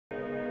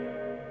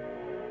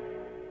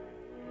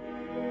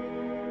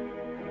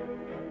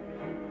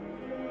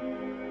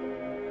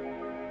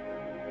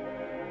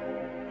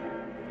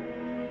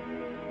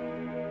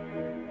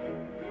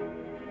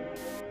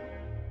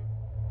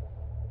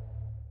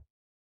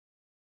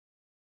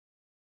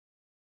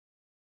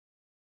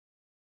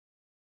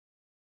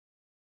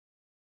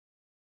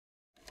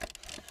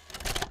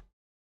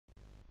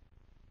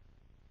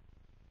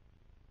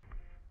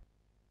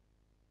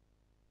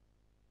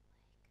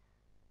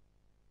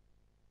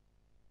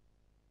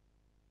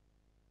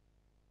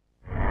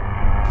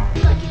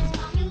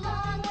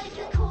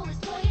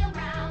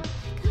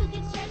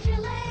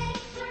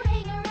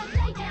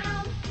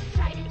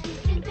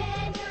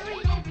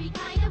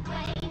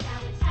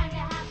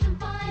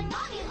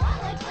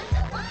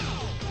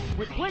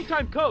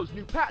Playtime Co.'s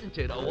new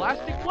patented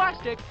elastic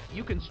plastic,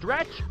 you can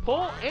stretch,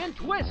 pull, and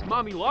twist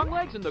Mommy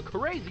Longlegs in the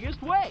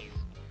craziest ways.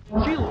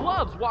 She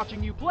loves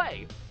watching you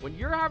play. When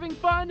you're having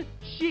fun,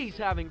 she's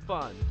having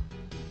fun.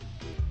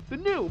 The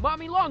new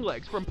Mommy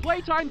Longlegs from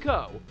Playtime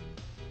Co.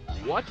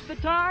 What's the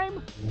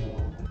time?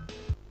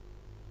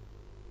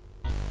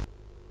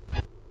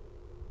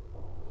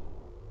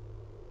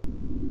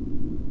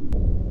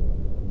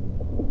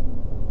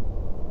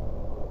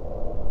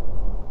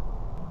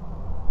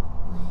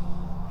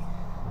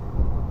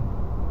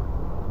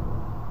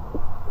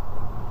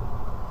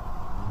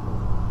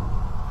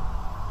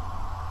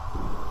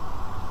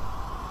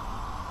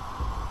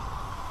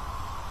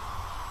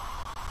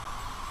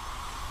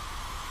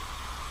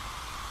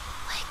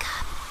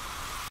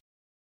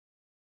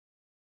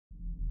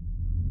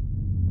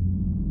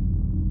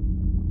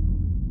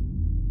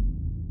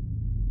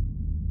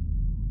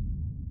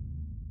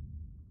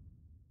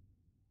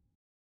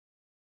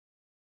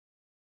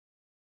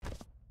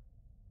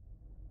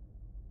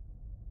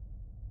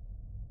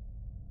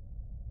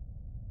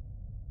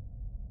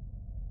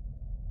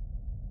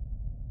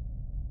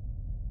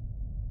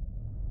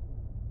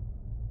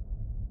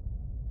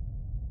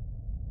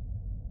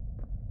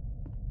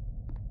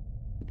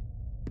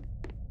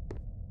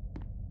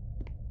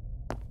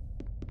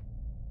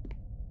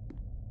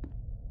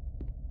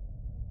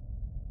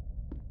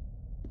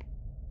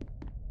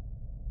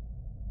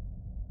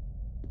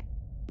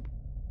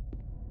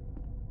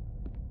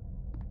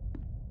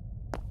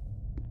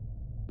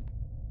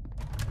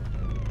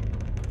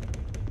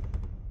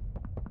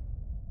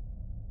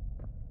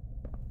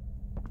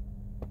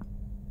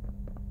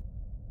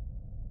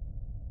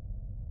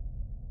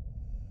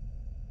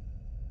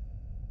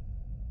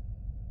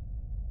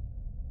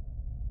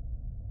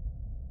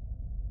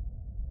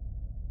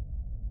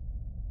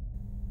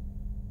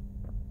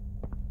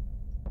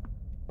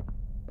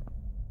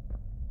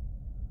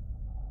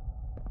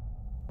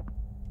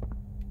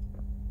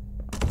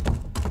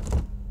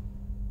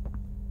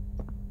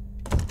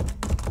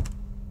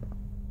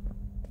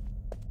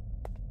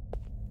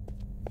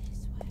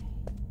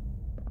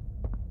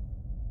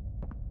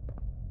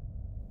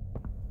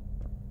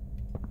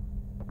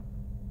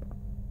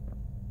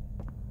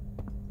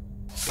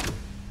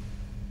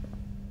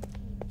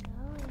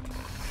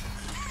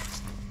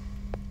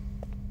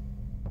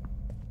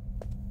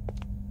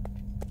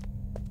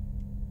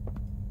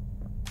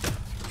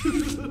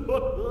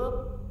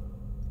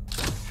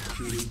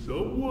 Does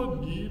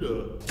someone need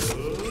a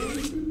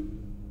hug?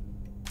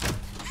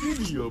 Give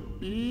me a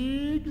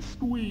big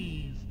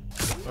squeeze.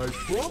 I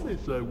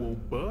promise I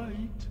won't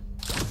bite.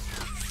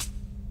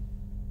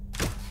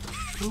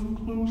 Come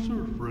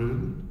closer,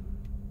 friend.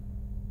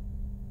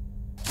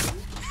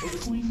 I'll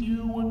squeeze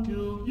you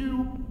until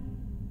you...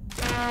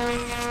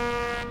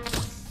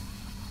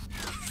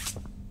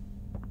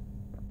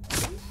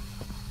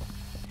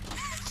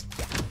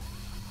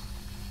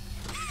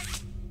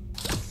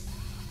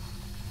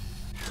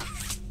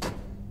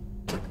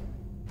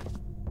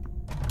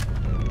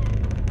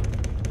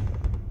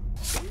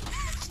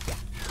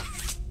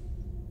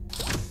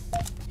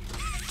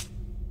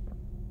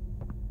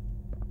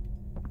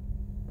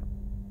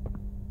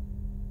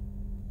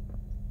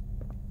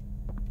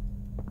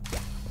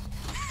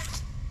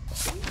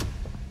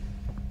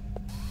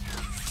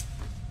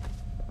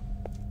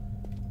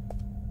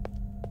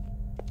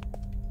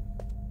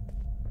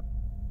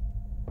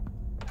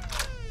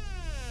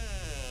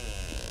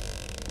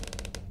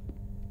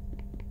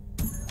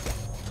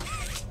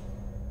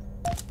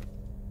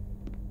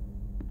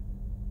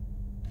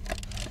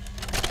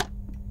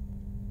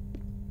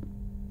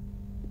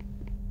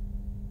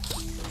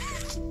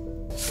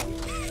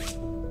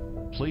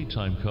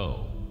 Playtime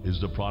Co. is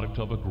the product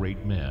of a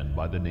great man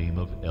by the name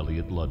of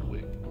Elliot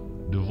Ludwig.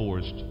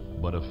 Divorced,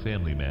 but a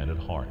family man at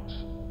heart.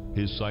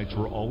 His sights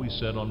were always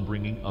set on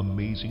bringing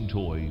amazing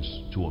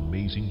toys to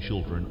amazing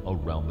children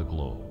around the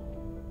globe.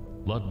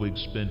 Ludwig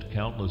spent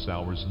countless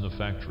hours in the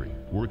factory,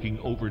 working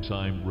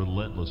overtime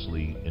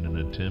relentlessly in an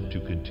attempt to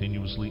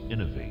continuously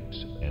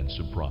innovate and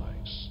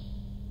surprise.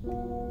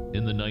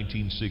 In the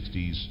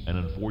 1960s, an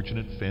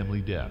unfortunate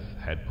family death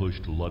had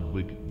pushed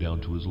Ludwig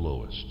down to his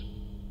lowest.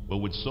 But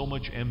with so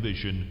much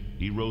ambition,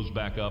 he rose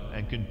back up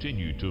and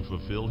continued to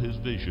fulfill his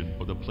vision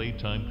for the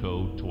Playtime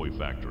Co. toy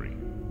factory.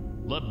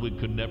 Ludwig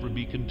could never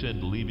be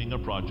content leaving a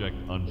project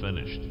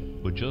unfinished.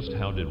 But just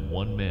how did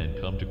one man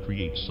come to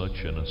create such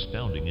an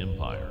astounding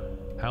empire?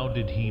 How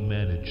did he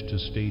manage to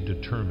stay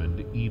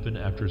determined even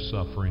after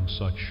suffering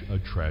such a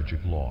tragic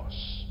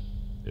loss?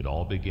 It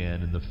all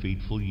began in the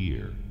fateful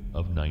year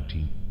of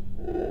 19...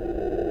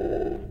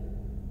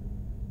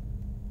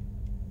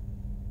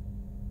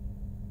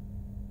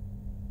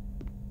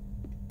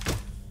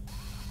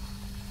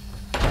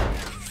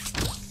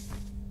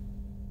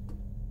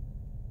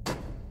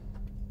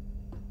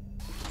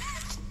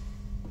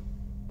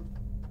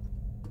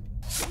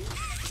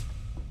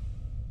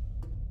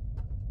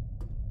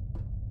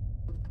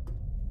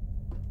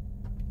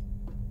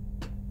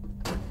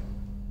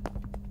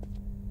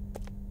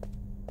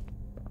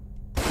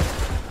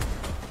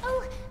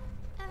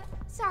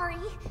 Sorry.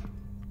 sorry.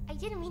 I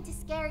didn't mean to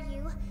scare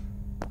you.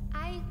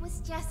 I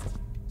was just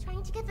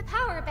trying to get the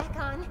power back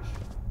on.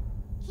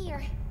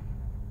 Here.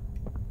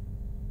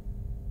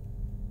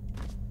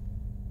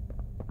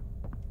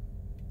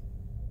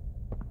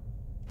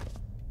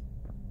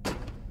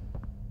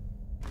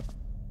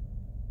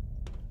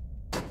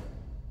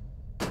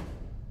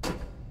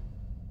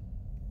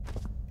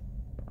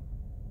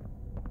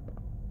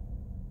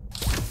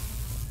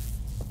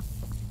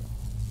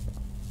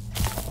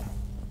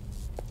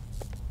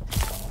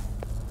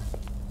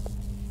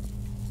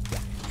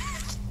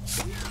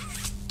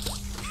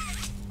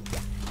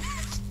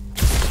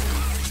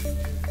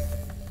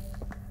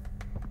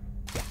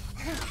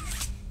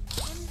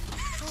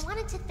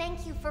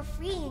 Thank you for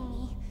freeing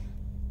me.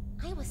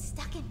 I was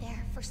stuck in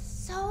there for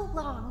so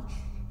long.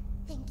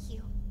 Thank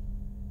you.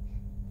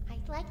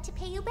 I'd like to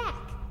pay you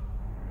back.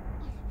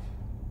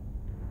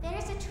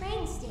 There's a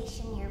train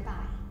station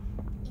nearby.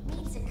 It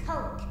needs a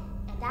code,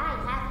 and I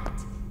have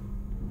it.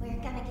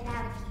 We're gonna get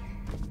out of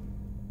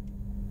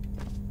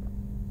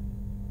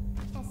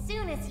here. As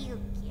soon as you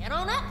get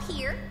on up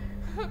here.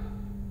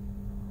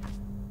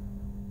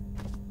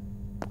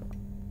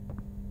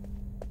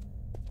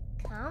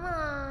 Come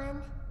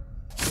on.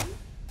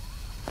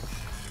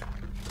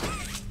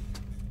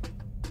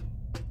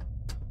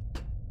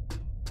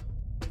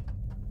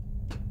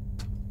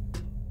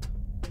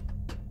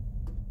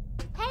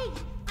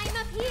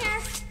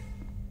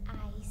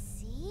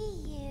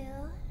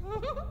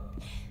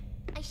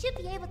 I should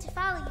be able to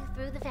follow you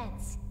through the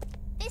vents.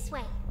 This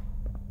way.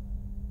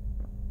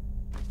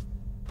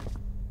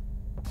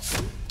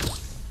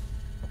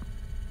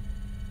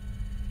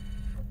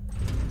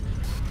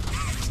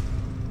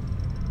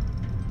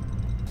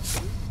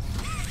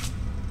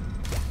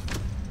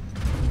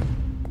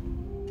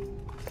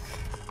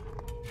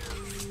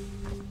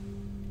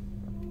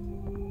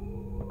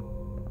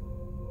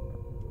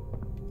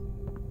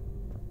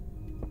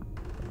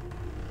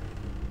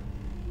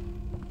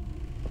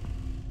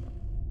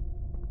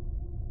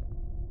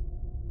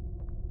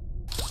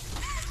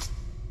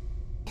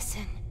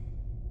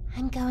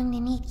 I'm going to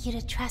need you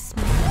to trust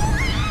me.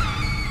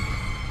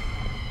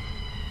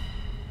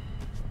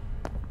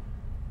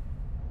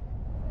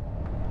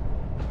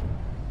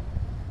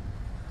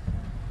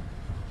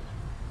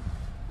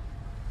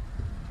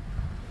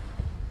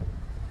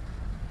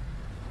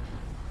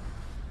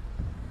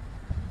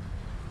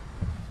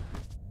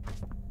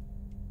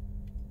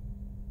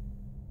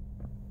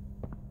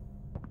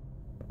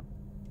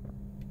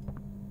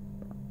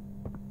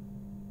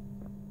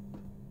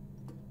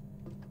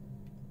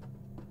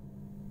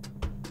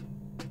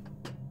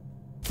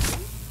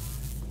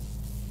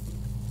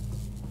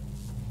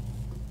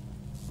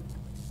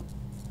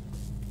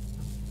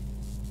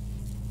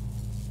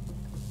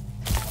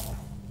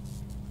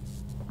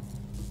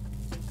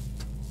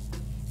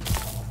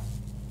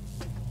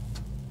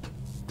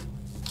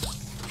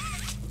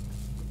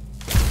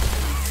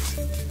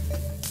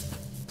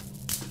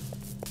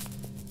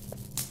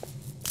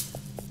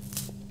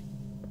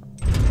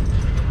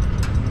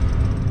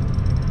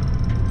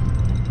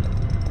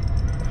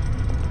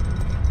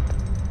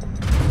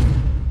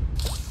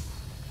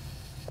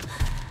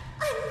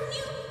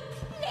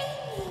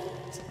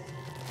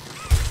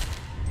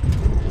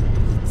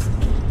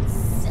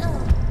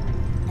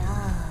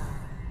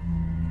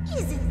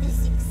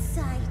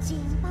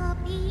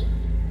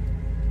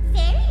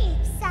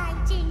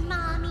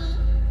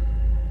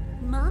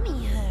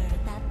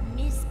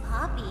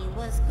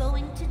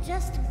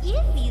 Just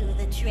give you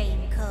the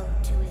train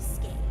code to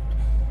escape.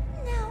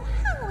 Now,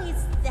 how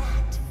is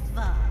that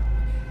fun?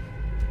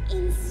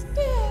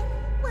 Instead,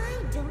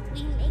 why don't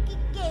we make a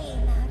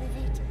game out of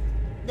it?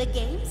 The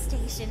game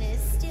station is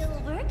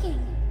still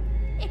working.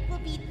 It will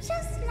be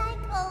just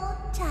like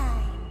old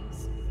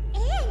times.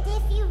 And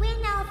if you win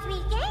all 3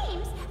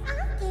 games,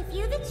 I'll give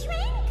you the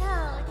train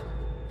code.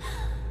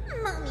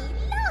 Mommy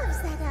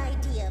loves that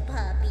idea,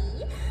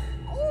 Poppy.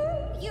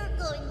 Oh, you're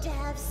going to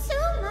have so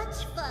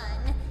much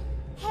fun.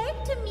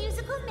 Head to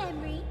musical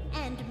memory,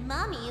 and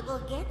Mommy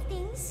will get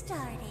things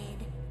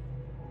started.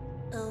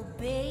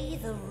 Obey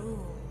the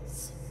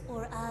rules,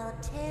 or I'll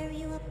tear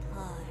you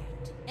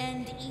apart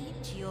and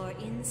eat your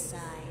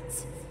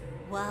insides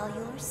while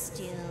you're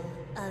still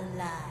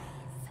alive.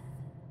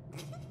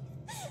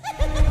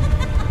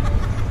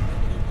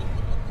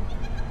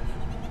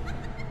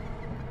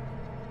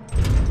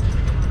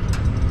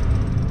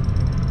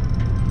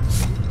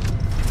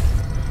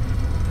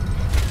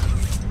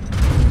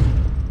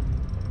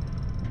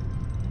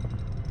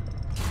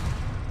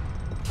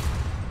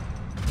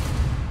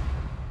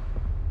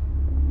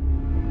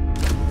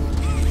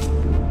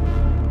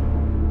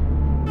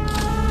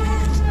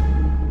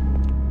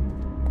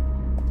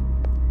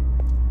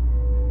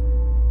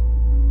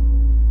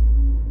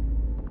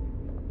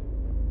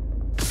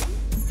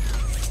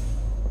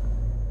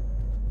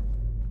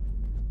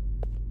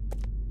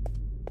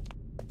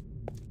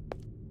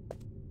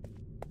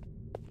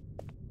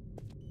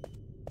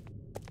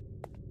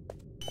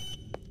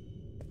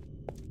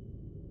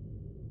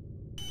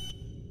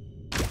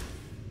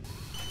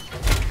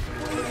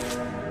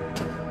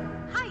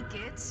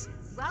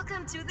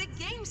 Welcome to the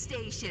game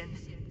station.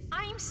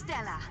 I'm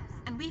Stella,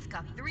 and we've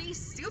got 3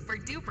 super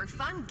duper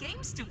fun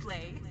games to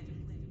play.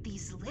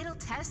 These little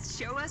tests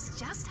show us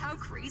just how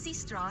crazy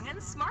strong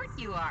and smart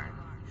you are.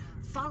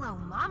 Follow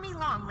Mommy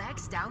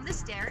Longlegs down the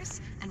stairs,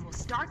 and we'll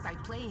start by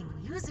playing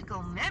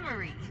musical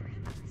memory.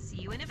 See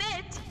you in a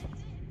bit.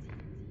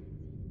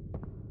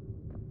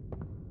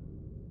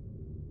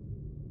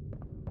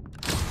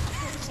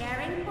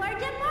 Preparing for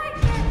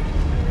departure.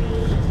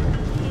 3,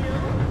 2,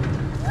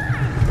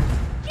 1.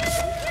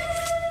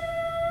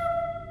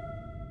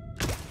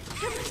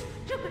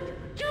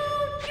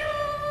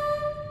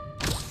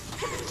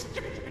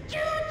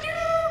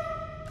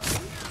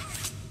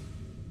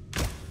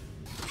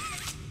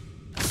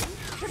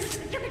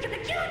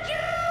 Choo-choo!